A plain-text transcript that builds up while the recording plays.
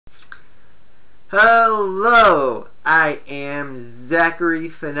Hello, I am Zachary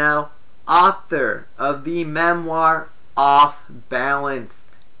Fenell, author of the memoir Off Balanced.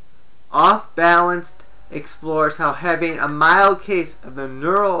 Off Balanced explores how having a mild case of the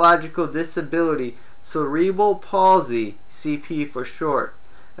neurological disability Cerebral Palsy, CP for short,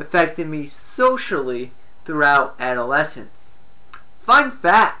 affected me socially throughout adolescence. Fun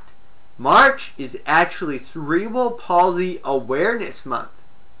fact, March is actually Cerebral Palsy Awareness Month.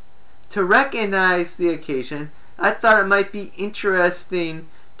 To recognize the occasion, I thought it might be interesting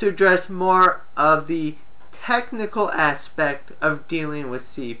to address more of the technical aspect of dealing with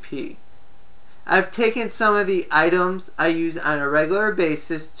CP. I've taken some of the items I use on a regular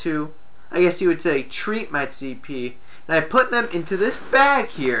basis to, I guess you would say, treat my CP, and I put them into this bag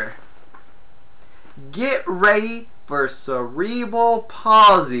here. Get ready for Cerebral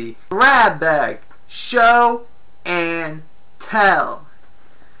Palsy grab bag, show and tell.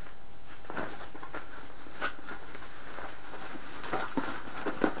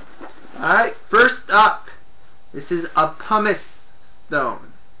 Alright, first up, this is a pumice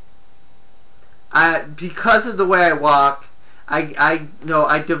stone. Because of the way I walk, I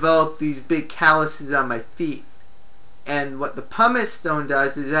develop these big calluses on my feet. And what the pumice stone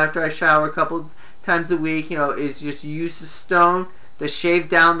does is after I shower a couple times a week, is just use the stone to shave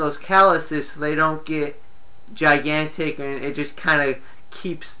down those calluses so they don't get gigantic, and it just kind of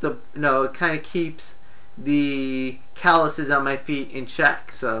keeps the calluses on my feet in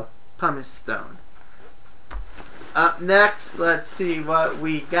check. So pumice stone. Up next, let's see what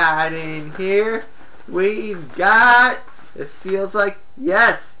we got in here. We've got, it feels like,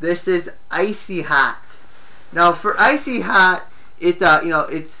 yes, this is Icy Hot. Now for Icy Hot,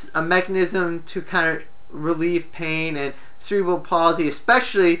 it's a mechanism to kind of relieve pain and cerebral palsy,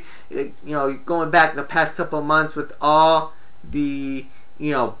 especially, going back the past couple of months with all the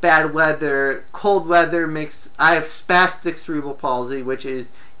bad weather, cold weather makes, I have spastic cerebral palsy, which is,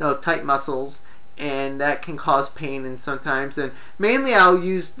 tight muscles, and that can cause pain and sometimes, and mainly I'll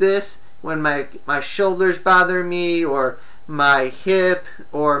use this when my shoulders bother me, or my hip,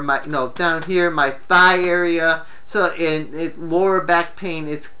 or my, down here, my thigh area. So in lower back pain,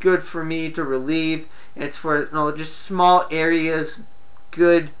 it's good for me to relieve. It's for, just small areas,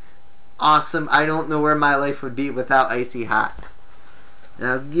 good, awesome. I don't know where my life would be without Icy Hot.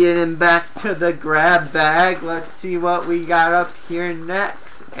 Now getting back to the grab bag, let's see what we got up here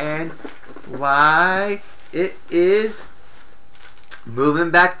next and why it is moving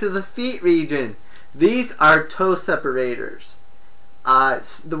back to the feet region. These are toe separators.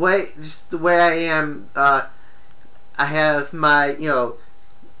 The way I am, I have my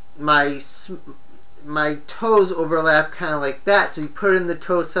my toes overlap kind of like that. So you put in the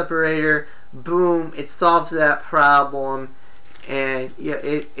toe separator, boom, it solves that problem. And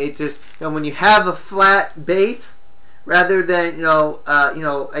it just, when you have a flat base, rather than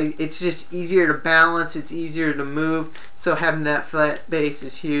it's just easier to balance, it's easier to move. So having that flat base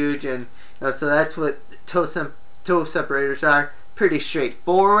is huge, and so that's what toe separators are. Pretty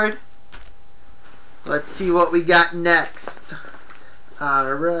straightforward. Let's see what we got next.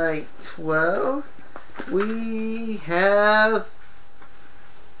 All right, well, we have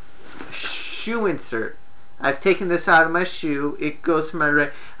shoe insert. I've taken this out of my shoe. It goes to my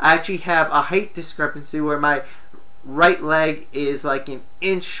right. I actually have a height discrepancy where my right leg is like an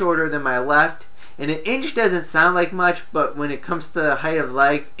inch shorter than my left. And an inch doesn't sound like much, but when it comes to the height of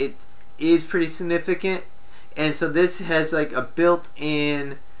legs, it is pretty significant. And so this has like a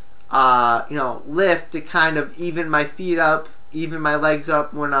built-in, lift to kind of even my feet up, even my legs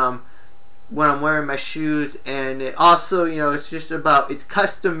up when I'm wearing my shoes. And it also, it's just about, it's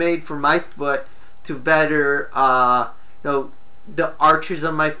custom made for my foot to better, the arches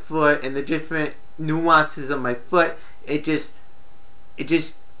of my foot and the different nuances of my foot. It just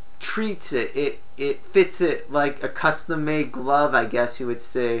treats it. It fits it like a custom-made glove, I guess you would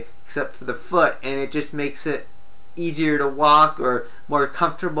say, except for the foot, and it just makes it easier to walk or more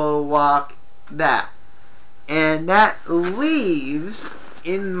comfortable to walk. And that leaves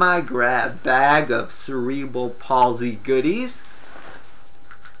in my grab bag of cerebral palsy goodies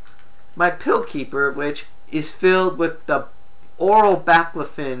my pill keeper, which is filled with the oral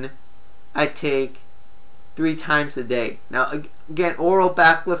baclofen I take 3 times a day. Now again, oral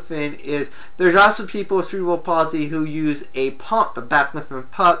baclofen is, there's also people with cerebral palsy who use a pump, a baclofen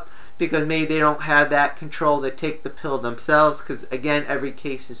pump, because maybe they don't have that control to take the pill themselves, because again, every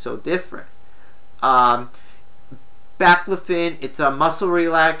case is so different. Baclofen, it's a muscle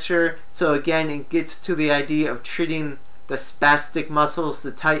relaxer, so again, it gets to the idea of treating the spastic muscles,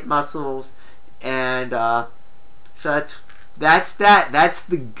 the tight muscles, and so that's that's that. That's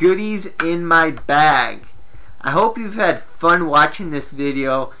the goodies in my bag. I hope you've had fun watching this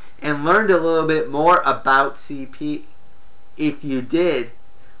video and learned a little bit more about CP. If you did,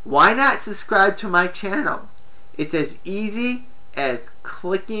 why not subscribe to my channel? It's as easy as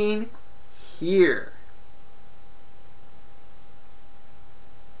clicking here.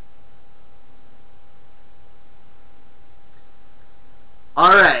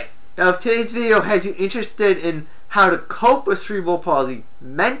 Alright, now if today's video has you interested in how to cope with cerebral palsy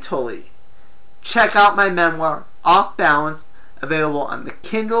mentally, check out my memoir, Off Balance, available on the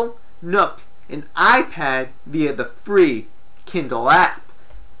Kindle, Nook, and iPad via the free Kindle app.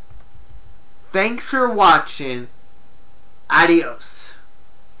 Thanks for watching. Adios.